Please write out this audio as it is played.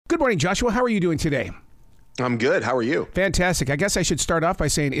Good morning, Joshua. How are you doing today? I'm good. How are you? Fantastic. I guess I should start off by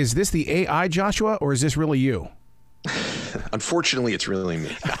saying, is this the AI Joshua or is this really you? Unfortunately, it's really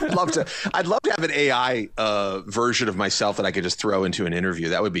me. I'd love to have an AI version of myself that I could just throw into an interview.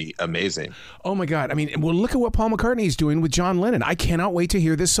 That would be amazing. Oh my God. I mean, well, look at what Paul McCartney is doing with John Lennon. I cannot wait to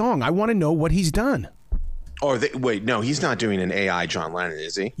hear this song. I want to know what he's done. Wait, no, he's not doing an AI John Lennon,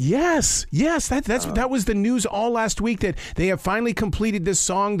 is he? Yes. That was the news all last week, that they have finally completed this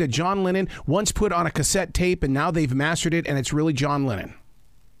song that John Lennon once put on a cassette tape, and now they've mastered it, and it's really John Lennon.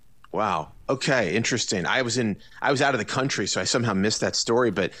 Wow. Okay. Interesting. I was out of the country, so I somehow missed that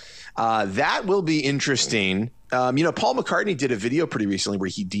story, but that will be interesting. Paul McCartney did a video pretty recently where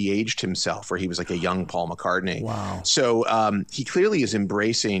he de-aged himself, where he was like a young Paul McCartney. Wow. So he clearly is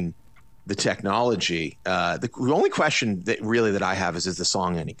embracing the technology. The only question that I have is the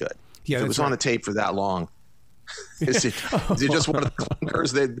song any good? Yeah, if it was on a tape for that long, is it just one of the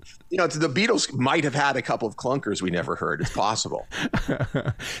clunkers that, the Beatles might have had a couple of clunkers we never heard. It's possible.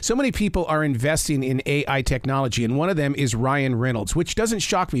 So many people are investing in AI technology, and one of them is Ryan Reynolds, which doesn't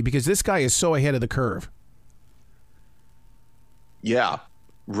shock me because this guy is so ahead of the curve. Yeah.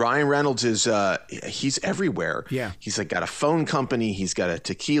 Ryan Reynolds is he's everywhere. Yeah. He's got a phone company. He's got a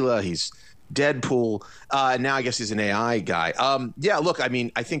tequila. He's Deadpool. Now I guess he's an AI guy. Look, I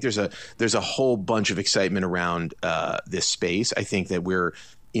mean, I think there's a whole bunch of excitement around this space. I think that we're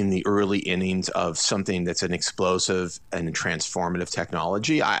in the early innings of something that's an explosive and transformative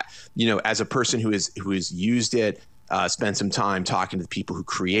technology. As a person who has used it, spent some time talking to the people who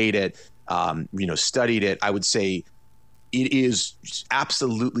create it, studied it, I would say it is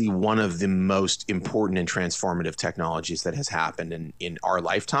absolutely one of the most important and transformative technologies that has happened in our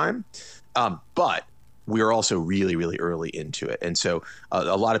lifetime. But we're also really, really early into it. And so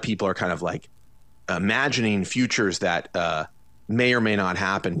a lot of people are kind of like imagining futures that may or may not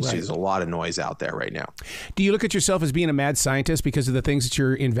happen. Right. So there's a lot of noise out there right now. Do you look at yourself as being a mad scientist because of the things that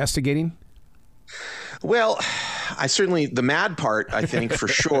you're investigating? Well, the mad part, I think, for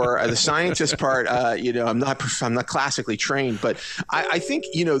sure. The scientist part, I'm not classically trained, but I think,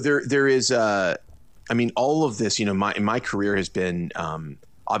 there is, all of this, my career has been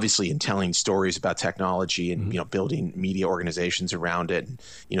obviously in telling stories about technology and, building media organizations around it,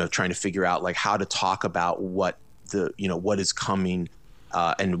 and, trying to figure out like how to talk about what is coming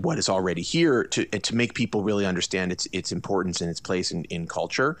and what is already here to make people really understand its importance and its place in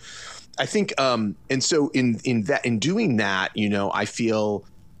culture. I think, and so in doing that, I feel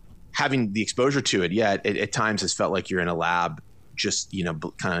having the exposure to it, at times has felt like you're in a lab, just,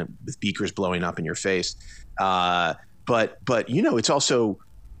 kind of with beakers blowing up in your face. But it's also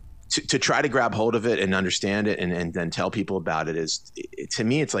to try to grab hold of it and understand it and then tell people about it to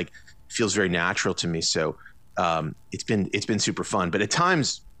me, it's like, feels very natural to me. So it's been super fun, but at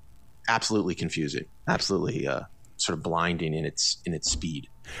times absolutely confusing, absolutely sort of blinding in its speed.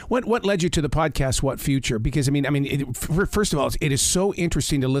 What led you to the podcast, What Future? Because, first of all, it is so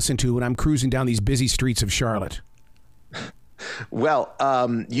interesting to listen to when I'm cruising down these busy streets of Charlotte. Well,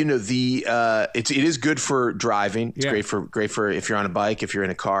 it is good for driving. It's great for if you're on a bike, if you're in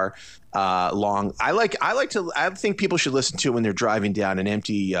a car, long. I think people should listen to it when they're driving down an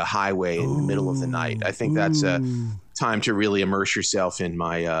empty highway in the middle of the night. I think that's a time to really immerse yourself in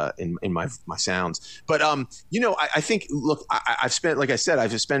my my sounds. But I think, look, I've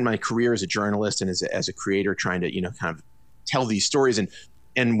spent my career as a journalist and as a creator trying to kind of tell these stories.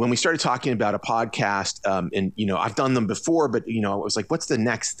 And when we started talking about a podcast, I've done them before, but I was like, what's the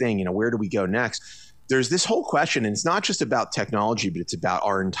next thing? Where do we go next? There's this whole question, and it's not just about technology, but it's about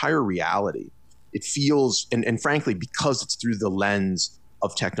our entire reality. It feels, and frankly, because it's through the lens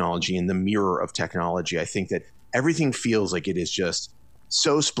of technology and the mirror of technology, I think that everything feels like it is just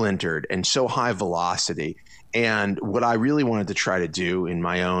so splintered and so high velocity. And what I really wanted to try to do in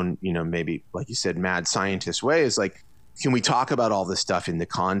my own, maybe like you said, mad scientist way is like, can we talk about all this stuff in the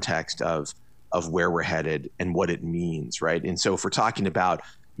context of where we're headed and what it means, right? And so if we're talking about,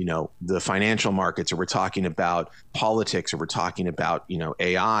 the financial markets, or we're talking about politics, or we're talking about,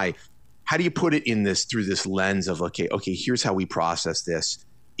 AI, how do you put it through this lens of, okay, here's how we process this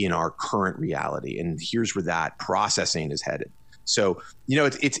in our current reality, and here's where that processing is headed. So,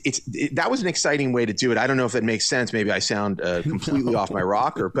 that was an exciting way to do it. I don't know if that makes sense. Maybe I sound completely off my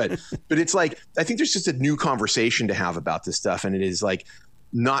rocker, but it's like, I think there's just a new conversation to have about this stuff. And it is like,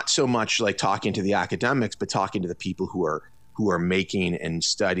 not so much like talking to the academics, but talking to the people who are making and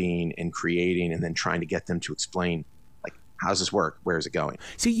studying and creating, and then trying to get them to explain like How does this work? Where is it going?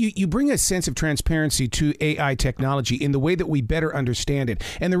 See, you bring a sense of transparency to AI technology in the way that we better understand it.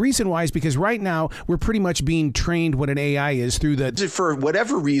 And the reason why is because right now we're pretty much being trained what an AI is through the... For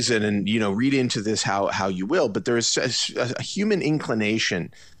whatever reason, and read into this how you will, but there's a human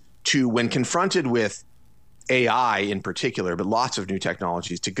inclination to, when confronted with AI in particular, but lots of new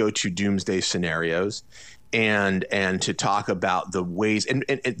technologies, to go to doomsday scenarios and to talk about the ways and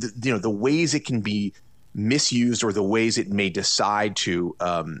the ways it can be misused, or the ways it may decide to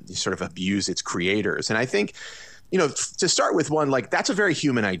sort of abuse its creators. And I think, to start with one, like, that's a very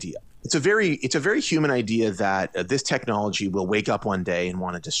human idea. It's a very human idea that this technology will wake up one day and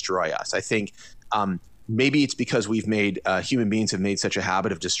want to destroy us. I think maybe it's because human beings have made such a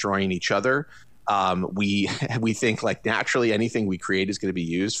habit of destroying each other. We think, like, naturally anything we create is going to be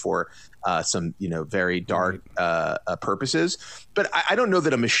used for some very dark purposes. But I don't know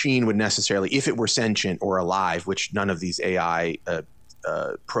that a machine would necessarily, if it were sentient or alive, which none of these AI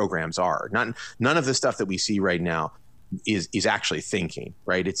programs are. None of the stuff that we see right now is actually thinking.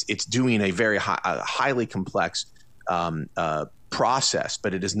 Right? It's doing a very highly complex process,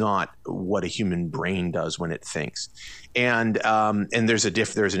 but it is not what a human brain does when it thinks. And there's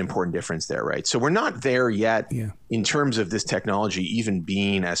an important difference there, right? So we're not there yet in terms of this technology even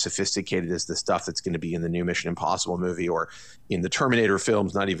being as sophisticated as the stuff that's going to be in the new Mission Impossible movie or in the Terminator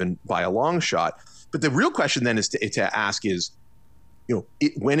films, not even by a long shot. But the real question then is to ask is,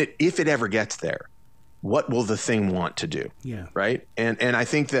 if it ever gets there, what will the thing want to do? Yeah. Right. And I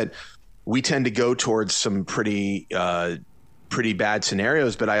think that we tend to go towards some pretty bad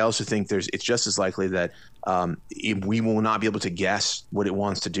scenarios, but I also think it's just as likely that we will not be able to guess what it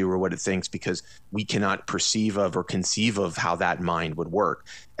wants to do or what it thinks, because we cannot perceive of or conceive of how that mind would work.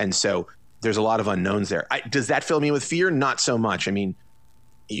 And so there's a lot of unknowns there. Does that fill me with fear? Not so much. I mean,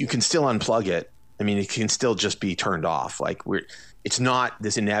 you can still unplug it. I mean, it can still just be turned off. Like, it's not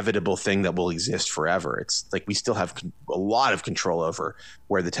this inevitable thing that will exist forever. It's like we still have a lot of control over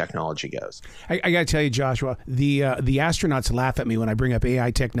where the technology goes. I got to tell you, Joshua, the astronauts laugh at me when I bring up AI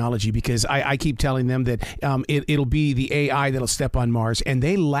technology, because I keep telling them that it'll be the AI that'll step on Mars, and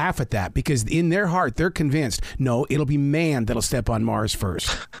they laugh at that because in their heart they're convinced, no, it'll be man that'll step on Mars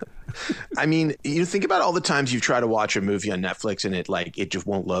first. I mean, you think about all the times you've tried to watch a movie on Netflix and it just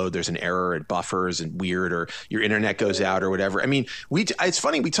won't load. There's an error, it buffers and weird, or your internet goes out or whatever. I mean, it's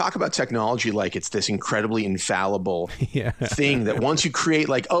funny. We talk about technology like it's this incredibly infallible thing that once you create,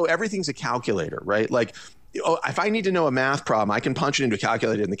 like, oh, everything's a calculator, right? Like, oh, if I need to know a math problem, I can punch it into a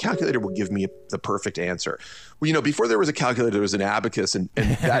calculator and the calculator will give me the perfect answer. Well, before there was a calculator, there was an abacus, and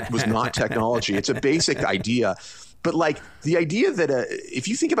that was not technology. It's a basic idea. But, like, the idea that if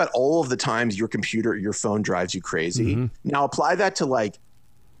you think about all of the times your phone drives you crazy, now apply that to, like,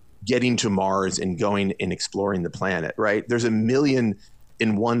 getting to Mars and going and exploring the planet, right? There's a million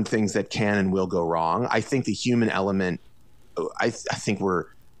and one things that can and will go wrong. I think the human element, I think we're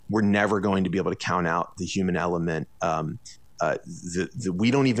never going to be able to count out the human element.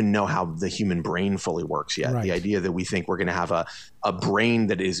 We don't even know how the human brain fully works yet. Right. The idea that we think we're going to have a brain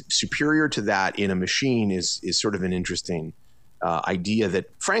that is superior to that in a machine is sort of an interesting idea that,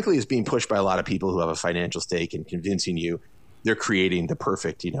 frankly, is being pushed by a lot of people who have a financial stake in convincing you they're creating the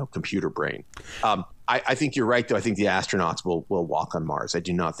perfect, computer brain. I think you're right, though. I think the astronauts will walk on Mars. I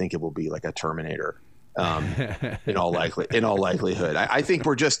do not think it will be like a Terminator in all likelihood. I think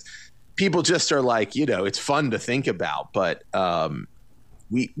people just are like, it's fun to think about, but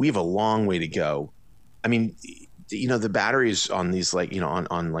we have a long way to go. I mean, the batteries on these, like,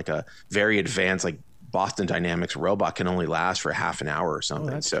 on like a very advanced, like, Boston Dynamics robot can only last for half an hour or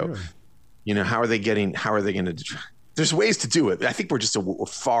something. So, true. How are they going to, there's ways to do it. I think we're just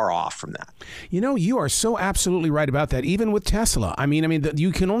far off from that. You are so absolutely right about that. Even with Tesla, I mean,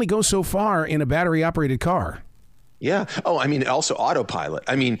 you can only go so far in a battery operated car. Yeah. Oh, I mean, also autopilot.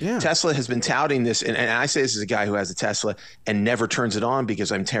 I mean, Tesla has been touting this, and I say this as a guy who has a Tesla and never turns it on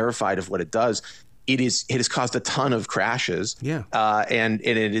because I'm terrified of what it does. It has caused a ton of crashes. Yeah. And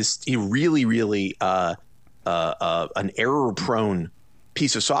it is a really, really an error-prone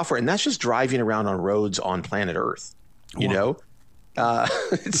piece of software, and that's just driving around on roads on planet Earth. We're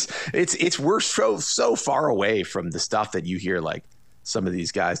so far away from the stuff that you hear, like some of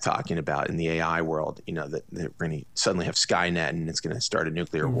these guys talking about in the AI world, that they're going to suddenly have Skynet and it's going to start a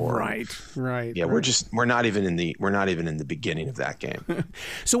nuclear war. Right. Yeah, right. We're not even in the beginning of that game.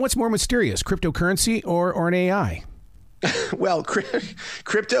 So what's more mysterious, cryptocurrency or an AI? Well,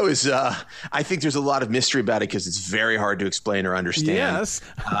 crypto is, I think there's a lot of mystery about it because it's very hard to explain or understand. Yes.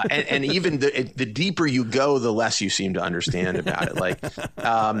 And even the deeper you go, the less you seem to understand about it. Like,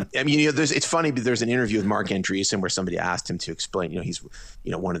 I mean, it's funny, but there's an interview with Mark Andreessen where somebody asked him to explain, he's,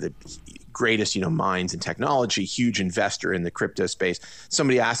 one of the greatest, minds in technology, huge investor in the crypto space.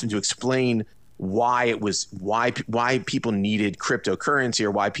 Somebody asked him to explain why people needed cryptocurrency,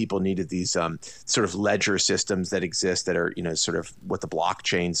 or why people needed these sort of ledger systems that exist that are, sort of what the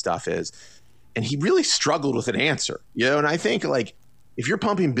blockchain stuff is. And he really struggled with an answer, and I think, like, if you're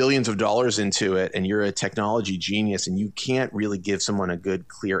pumping billions of dollars into it and you're a technology genius and you can't really give someone a good,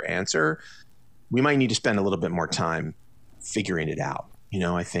 clear answer, we might need to spend a little bit more time figuring it out.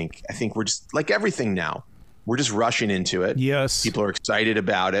 I think we're just like everything now. We're just rushing into it. Yes. People are excited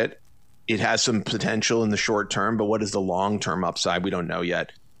about it. It has some potential in the short term, but what is the long-term upside? We don't know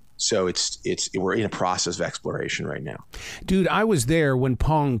yet. So we're in a process of exploration right now. Dude, I was there when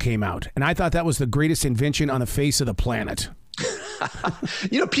Pong came out, and I thought that was the greatest invention on the face of the planet.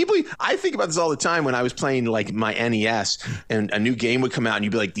 I think about this all the time when I was playing like my NES and a new game would come out and you'd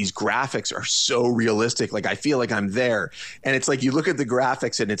be like, these graphics are so realistic. Like, I feel like I'm there. And it's like, you look at the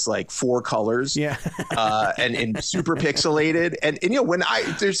graphics and it's like 4 colors, yeah, and super pixelated. And when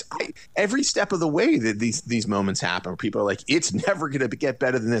every step of the way that these moments happen where people are like, it's never going to get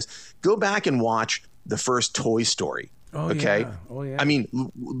better than this. Go back and watch the first Toy Story. Oh, okay. Yeah. Oh, yeah. I mean,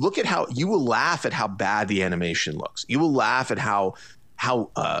 look at how you will laugh at how bad the animation looks. You will laugh at how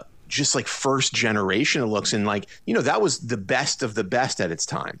just like first generation it looks. And like, that was the best of the best at its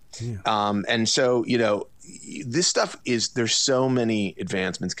time. Yeah. And so, this stuff there's so many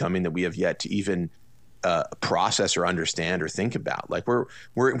advancements coming that we have yet to even process or understand or think about. Like we're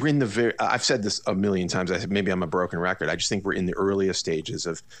in the I've said this a million times. Maybe I'm a broken record. I just think we're in the earliest stages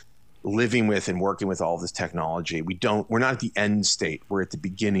of living with and working with all this technology. We're not at the end state. We're at the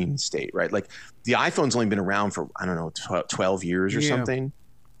beginning state, right? Like the iPhone's only been around for, I don't know, 12 years or something.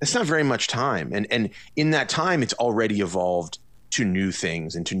 That's not very much time. And in that time, it's already evolved to new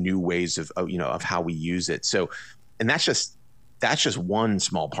things and to new ways of how we use it. So, and that's just one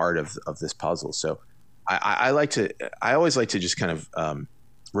small part of this puzzle. So I always like to just kind of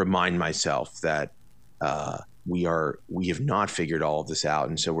remind myself that, we have not figured all of this out.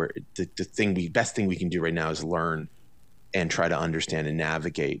 And so the best thing we can do right now is learn and try to understand and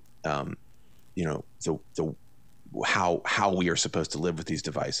navigate, how we are supposed to live with these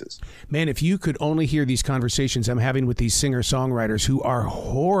devices. Man, if you could only hear these conversations I'm having with these singer-songwriters who are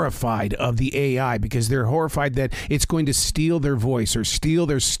horrified of the AI because they're horrified that it's going to steal their voice or steal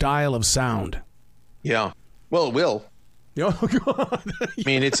their style of sound. Yeah. Well, it will. Oh, God. I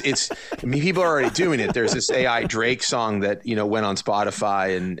mean, people are already doing it. There's this AI Drake song that, went on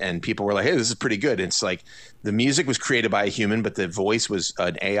Spotify and people were like, hey, this is pretty good. It's like the music was created by a human, but the voice was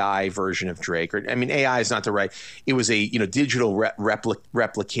an AI version of Drake. AI is not the right. It was a, digital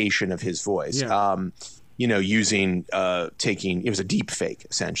replication of his voice. Yeah. Using it was a deep fake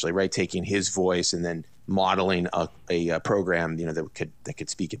essentially, right? Taking his voice and then modeling a program, that could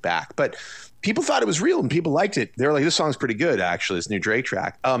speak it back. But people thought it was real and people liked it. They were like, this song's pretty good, actually, this new Drake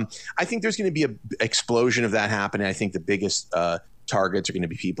track. I think there's going to be an explosion of that happening. I think the biggest targets are going to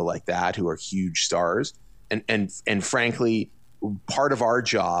be people like that who are huge stars. And frankly, part of our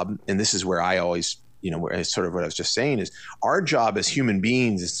job, and this is where I always, sort of what I was just saying, is our job as human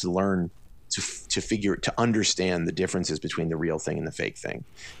beings is to learn to understand the differences between the real thing and the fake thing.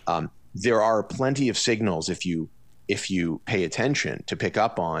 There are plenty of signals if you pay attention to pick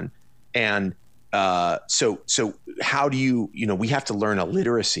up on. And so how do you we have to learn a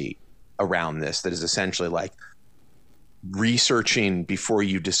literacy around this that is essentially like researching before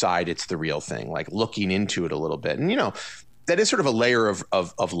you decide it's the real thing, like looking into it a little bit. And, that is sort of a layer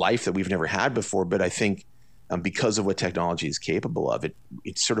of life that we've never had before. But I think because of what technology is capable of, it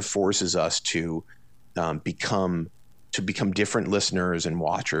sort of forces us to become different listeners and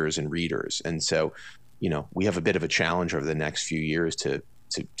watchers and readers. And so, we have a bit of a challenge over the next few years to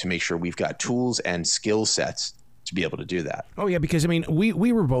make sure we've got tools and skill sets to be able to do that. Oh, yeah, because, we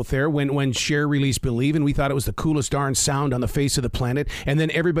were both there when Cher released Believe, and we thought it was the coolest darn sound on the face of the planet. And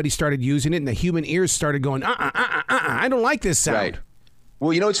then everybody started using it, and the human ears started going, I don't like this sound. Right.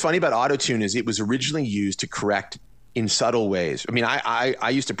 Well, what's funny about autotune is it was originally used to correct in subtle ways. I mean, I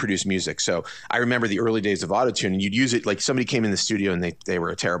used to produce music, so I remember the early days of autotune, and you'd use it like somebody came in the studio and they were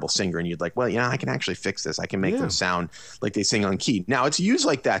a terrible singer, and you'd like, well, yeah, I can actually fix this. I can make them sound like they sing on key. Now it's used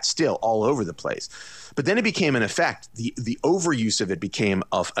like that still all over the place. But then it became an effect. The overuse of it became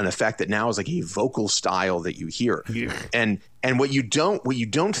an effect that now is like a vocal style that you hear. Yeah. And what you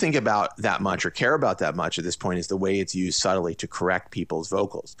don't think about that much or care about that much at this point is the way it's used subtly to correct people's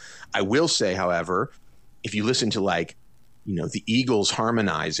vocals. I will say, however, if you listen to like, the Eagles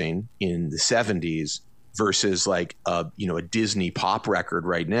harmonizing in the 70s versus like a Disney pop record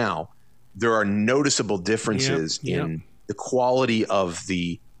right now, there are noticeable differences in the quality of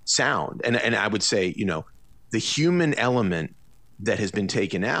the sound. And I would say, the human element that has been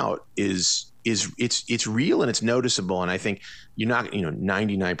taken out it's real and it's noticeable. And I think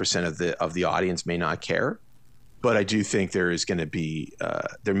 99% of the audience may not care. But I do think there is going to be,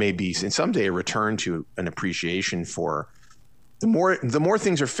 there may be someday a return to an appreciation for the more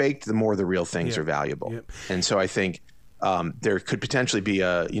things are faked, the more the real things are valuable. Yep. And so I think there could potentially be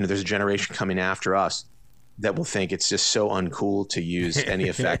there's a generation coming after us that will think it's just so uncool to use any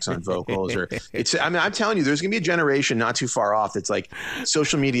effects on vocals I'm telling you, there's going to be a generation not too far off that's like,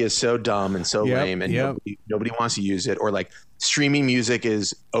 social media is so dumb and so lame and nobody wants to use it, or like streaming music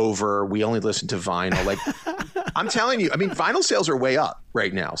is over. We only listen to vinyl. Like, I'm telling you, I mean, vinyl sales are way up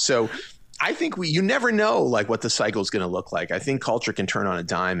right now. So I think you never know like what the cycle is going to look like. I think culture can turn on a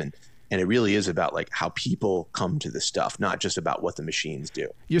dime, and it really is about like how people come to the stuff, not just about what the machines do.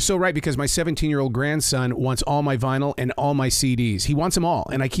 You're so right, because my 17-year-old grandson wants all my vinyl and all my CDs. He wants them all.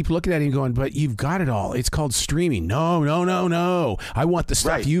 And I keep looking at him going, but you've got it all. It's called streaming. No. I want the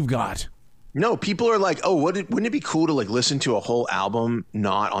stuff you've got. No, people are like, oh, wouldn't it be cool to like listen to a whole album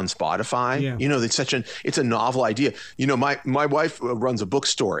not on Spotify? Yeah. It's a novel idea. My wife runs a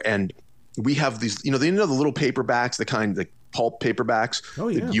bookstore, and we have these, the little paperbacks, the pulp paperbacks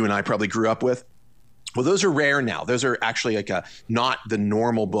that you and I probably grew up with. Well, those are rare now. Those are actually like not the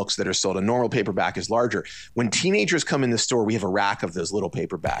normal books that are sold. A normal paperback is larger. When teenagers come in the store, we have a rack of those little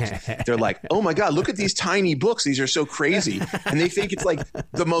paperbacks. They're like, oh my God, look at these tiny books. These are so crazy. And they think it's like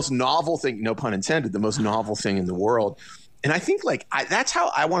the most novel thing, no pun intended, the most novel thing in the world. And I think like that's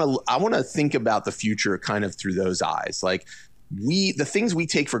how I want to think about the future kind of through those eyes. Like the things we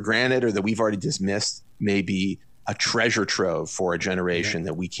take for granted or that we've already dismissed may be a treasure trove for a generation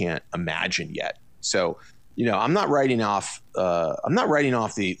that we can't imagine yet. So, I'm not writing off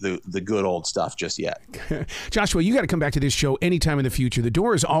the good old stuff just yet. Joshua, you got to come back to this show anytime in the future. The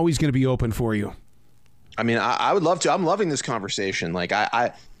door is always going to be open for you. I mean, I would love to. I'm loving this conversation. Like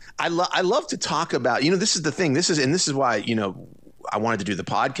I love to talk about, this is the thing. This is why, I wanted to do the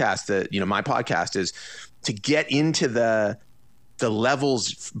podcast. That, my podcast is to get into the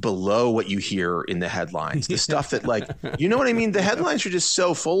levels below what you hear in the headlines, the stuff that like, you know what I mean? The headlines are just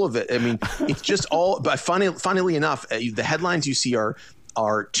so full of it. I mean, it's just all, but funnily enough, the headlines you see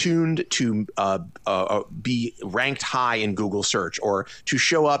are tuned to be ranked high in Google search or to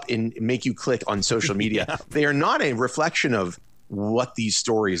show up and make you click on social media. Yeah. They are not a reflection of what these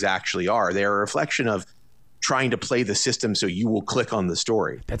stories actually are. They are a reflection of trying to play the system so you will click on the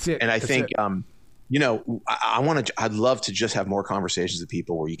story. That's it. And I think, I'd love to just have more conversations with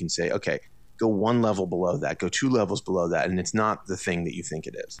people where you can say, okay, go one level below that, go two levels below that, and it's not the thing that you think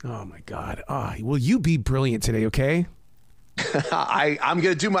it is. Oh my God. Will you be brilliant today, okay? I'm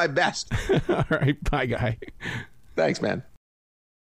going to do my best. All right. Bye, guy. Thanks, man.